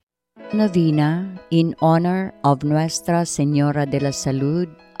Novena in honor of Nuestra Señora de la Salud,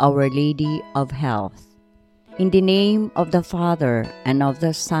 Our Lady of Health. In the name of the Father, and of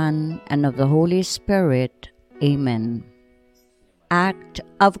the Son, and of the Holy Spirit. Amen. Act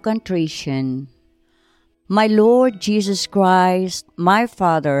of Contrition. My Lord Jesus Christ, my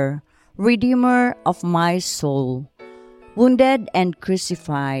Father, Redeemer of my soul, wounded and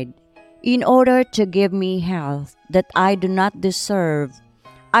crucified, in order to give me health that I do not deserve,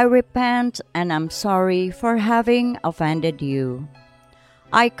 I repent and am sorry for having offended you.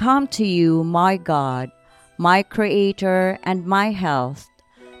 I come to you, my God, my Creator and my health.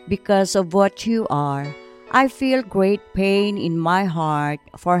 Because of what you are, I feel great pain in my heart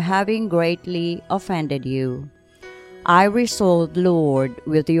for having greatly offended you. I resolve, Lord,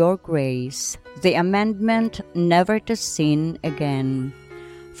 with your grace, the amendment never to sin again.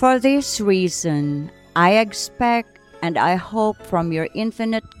 For this reason, I expect and I hope from your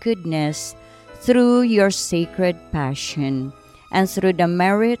infinite goodness, through your sacred passion, and through the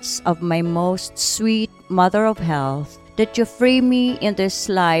merits of my most sweet Mother of Health, that you free me in this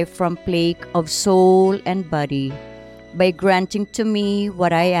life from plague of soul and body, by granting to me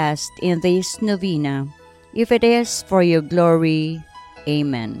what I asked in this novena, if it is for your glory.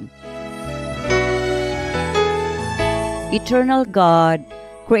 Amen. Eternal God,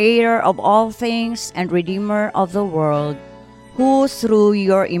 Creator of all things and Redeemer of the world, who through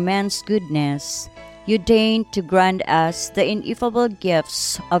your immense goodness, you deign to grant us the ineffable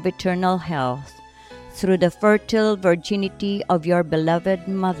gifts of eternal health, through the fertile virginity of your beloved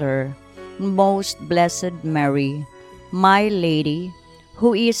Mother, most Blessed Mary, my Lady,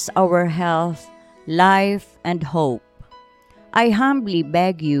 who is our health, life, and hope. I humbly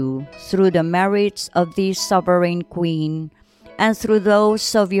beg you, through the merits of this sovereign Queen, and through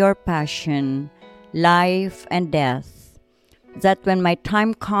those of your passion, life, and death, that when my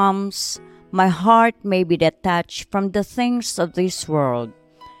time comes, my heart may be detached from the things of this world,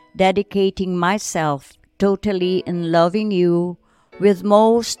 dedicating myself totally in loving you with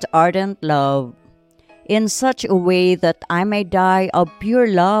most ardent love, in such a way that I may die of pure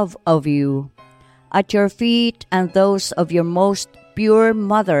love of you, at your feet and those of your most pure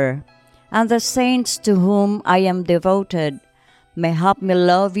Mother, and the saints to whom I am devoted may help me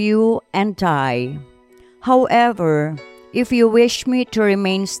love you and die. However, if you wish me to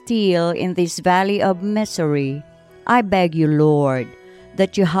remain still in this valley of misery, I beg you, Lord,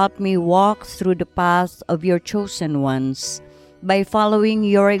 that you help me walk through the path of your chosen ones, by following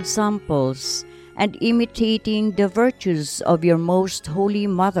your examples and imitating the virtues of your most holy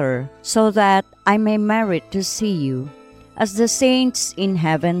Mother, so that I may merit to see you, as the saints in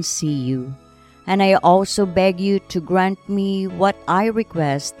heaven see you. And I also beg you to grant me what I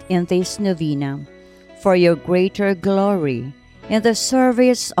request in this novena, for your greater glory, in the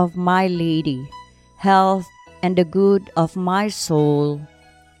service of my Lady, health, and the good of my soul.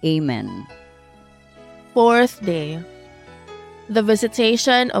 Amen. Fourth Day, the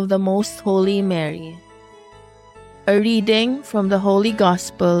Visitation of the Most Holy Mary. A reading from the Holy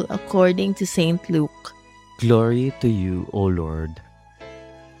Gospel according to St. Luke. Glory to you, O Lord.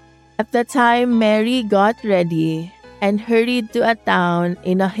 At the time Mary got ready and hurried to a town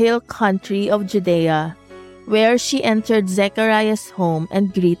in a hill country of Judea, where she entered Zechariah's home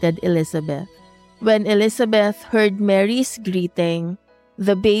and greeted Elizabrth. When Elizabeth heard Mary's greeting,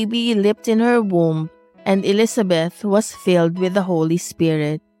 the baby leaped in her womb, and Elizabeth was filled with the Holy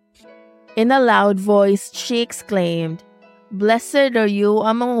Spirit. In a loud voice she exclaimed, "Blessed are you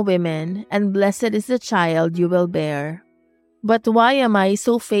among women, and blessed is the child you will bear. But why am I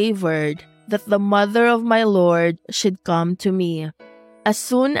so favored that the mother of my Lord should come to me? As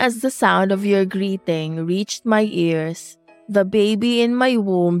soon as the sound of your greeting reached my ears, the baby in my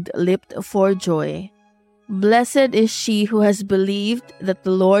womb leaped for joy. Blessed is she who has believed that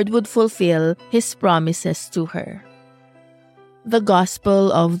the Lord would fulfill his promises to her." The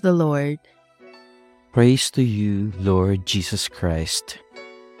Gospel of the Lord. Praise to you, Lord Jesus Christ.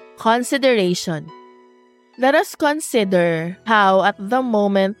 Consideration. Let us consider how at the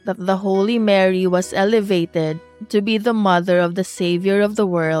moment that the Holy Mary was elevated to be the mother of the Savior of the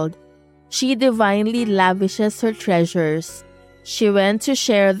world, she divinely lavishes her treasures. She went to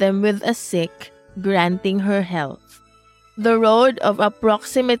share them with a sick, granting her health. The road of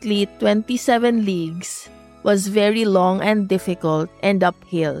approximately 27 leagues was very long and difficult and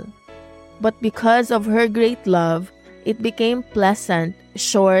uphill. But because of her great love, it became pleasant,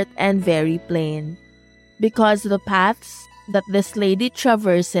 short, and very plain. Because the paths that this lady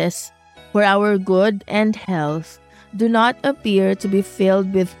traverses for our good and health do not appear to be filled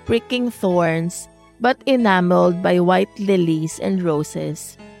with pricking thorns, but enameled by white lilies and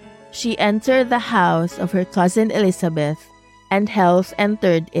roses. she entered the house of her cousin Elizabrth, and health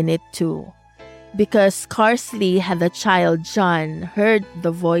entered in it too. Because scarcely had the child John heard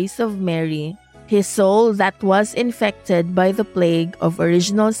the voice of Mary, his soul that was infected by the plague of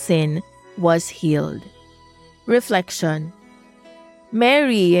original sin was healed. Reflection.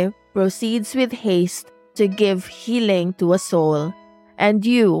 Mary proceeds with haste to give healing to a soul. And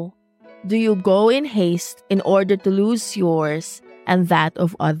you, do you go in haste in order to lose yours and that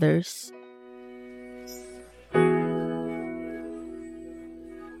of others?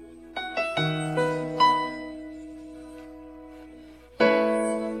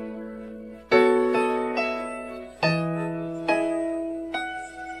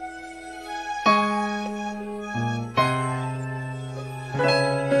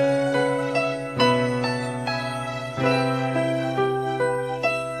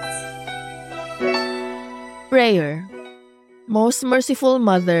 Prayer. Most merciful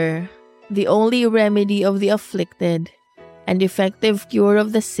Mother, the only remedy of the afflicted and effective cure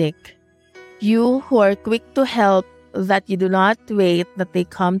of the sick, you who are quick to help that you do not wait that they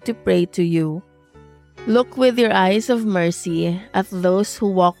come to pray to you, look with your eyes of mercy at those who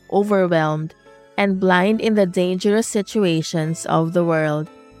walk overwhelmed and blind in the dangerous situations of the world.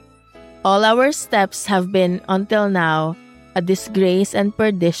 All our steps have been, until now, a disgrace and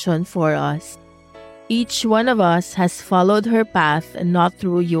perdition for us. Each one of us has followed her path and not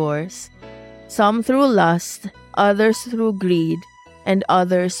through yours. Some through lust, others through greed, and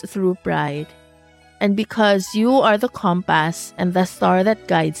others through pride. And because you are the compass and the star that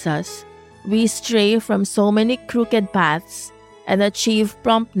guides us, we stray from so many crooked paths and achieve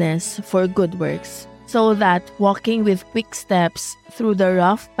promptness for good works, so that, walking with quick steps through the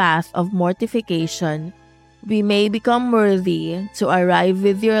rough path of mortification, we may become worthy to arrive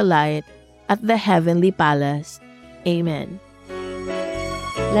with your light at the heavenly palace. Amen.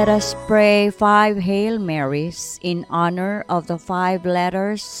 Let us pray 5 Hail Marys in honor of the 5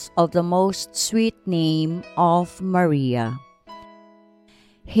 letters of the most sweet name of Maria.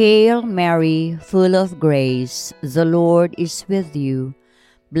 Hail Mary, full of grace, the Lord is with you.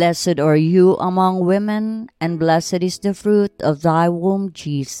 Blessed are you among women, and blessed is the fruit of thy womb,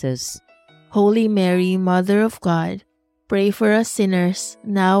 Jesus. Holy Mary, Mother of God, pray for us sinners,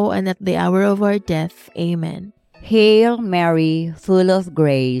 now and at the hour of our death. Amen. Hail Mary, full of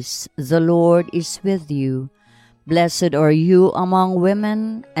grace, the Lord is with you. Blessed are you among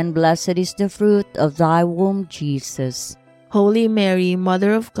women, and blessed is the fruit of thy womb, Jesus. Holy Mary,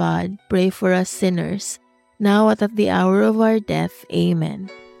 Mother of God, pray for us sinners, now and at the hour of our death. Amen.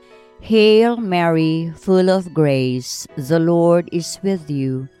 Hail Mary, full of grace, the Lord is with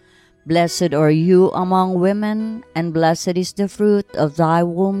you. Blessed are you among women, and blessed is the fruit of thy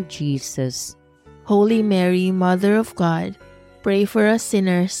womb, Jesus. Holy Mary, Mother of God, pray for us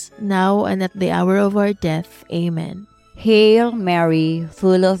sinners, now and at the hour of our death. Amen. Hail Mary,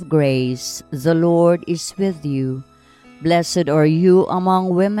 full of grace, the Lord is with you. Blessed are you among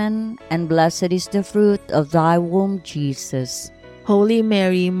women, and blessed is the fruit of thy womb, Jesus. Holy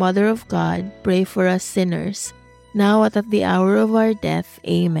Mary, Mother of God, pray for us sinners, now and at the hour of our death.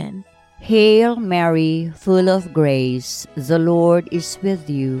 Amen. Hail Mary, full of grace, the Lord is with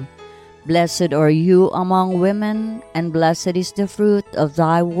you. Blessed are you among women, and blessed is the fruit of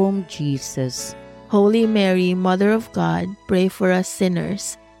thy womb, Jesus. Holy Mary, Mother of God, pray for us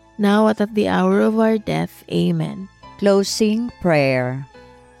sinners, now and at the hour of our death. Amen. Closing Prayer.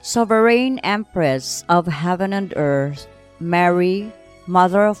 Sovereign Empress of heaven and earth, Mary,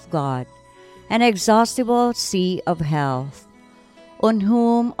 Mother of God, an inexhaustible sea of health, on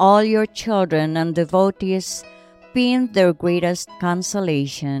whom all your children and devotees pin their greatest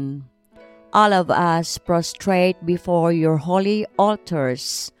consolation, all of us prostrate before your holy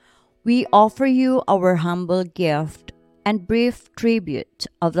altars, we offer you our humble gift and brief tribute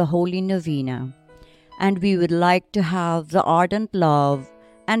of the Holy Novena, and we would like to have the ardent love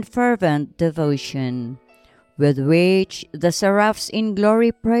and fervent devotion with which the seraphs in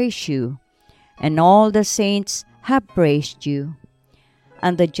glory praise you, and all the saints have praised you,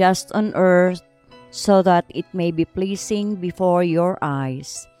 and the just on earth, so that it may be pleasing before your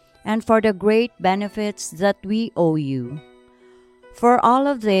eyes, and for the great benefits that we owe you. For all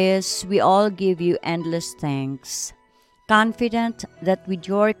of this, we all give you endless thanks, confident that with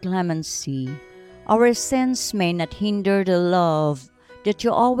your clemency, our sins may not hinder the love that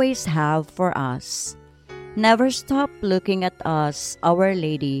you always have for us. Never stop looking at us, Our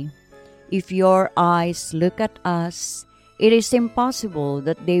Lady. If your eyes look at us, it is impossible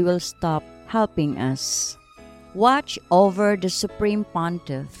that they will stop helping us. Watch over the Supreme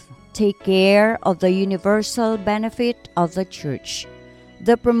Pontiff. Take care of the universal benefit of the Church.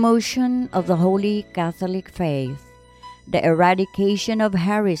 the promotion of the Holy Catholic faith, the eradication of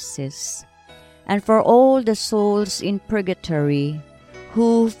heresies, and for all the souls in purgatory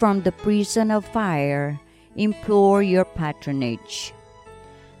who from the prison of fire implore your patronage.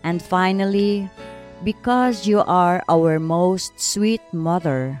 And finally, because you are our most sweet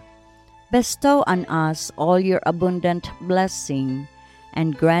Mother, bestow on us all your abundant blessing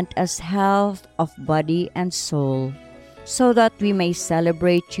and grant us health of body and soul, so that we may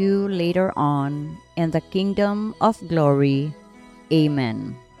celebrate you later on in the kingdom of glory.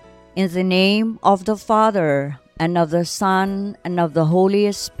 Amen. In the name of the Father, and of the Son, and of the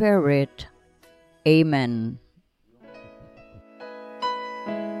Holy Spirit. Amen.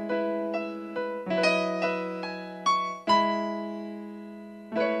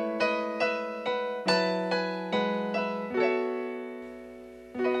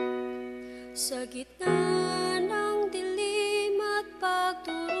 Sa gitna ng dilim at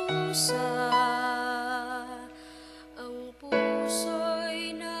pagdurusa, ang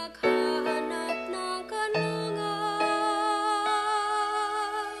puso'y naghahanap ng kanlungan.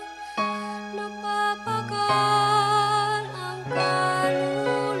 Napapagal ang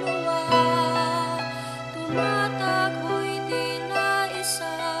kaluluwa, tumatagho'y tila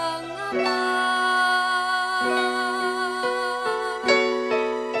isang ama.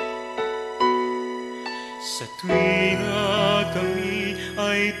 Sa tuwina kami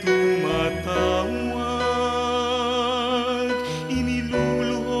ay tumatawag,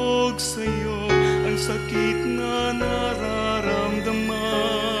 iniluluhog sa iyo ang sakit na nararamdaman.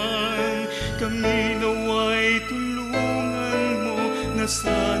 Kami naway tulungan mo na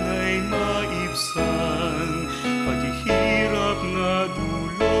sana'y maibsan paghihirap na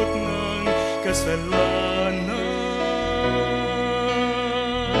dulot ng kasalanan.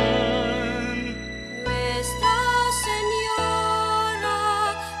 Nuestra Señora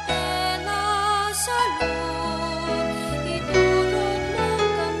de la Salud, itulog mo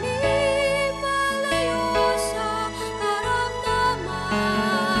kami malayo sa karamdaman.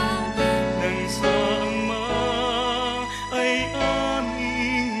 Nang sa Ama ay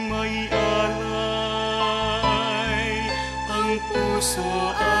aming maialay ang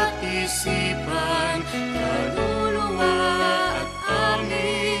puso at isipan, kaluluwa at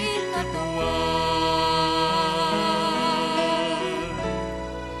aming katawan.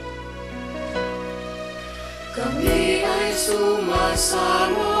 Kami ay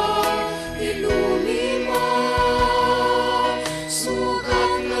sumasamo, ilumina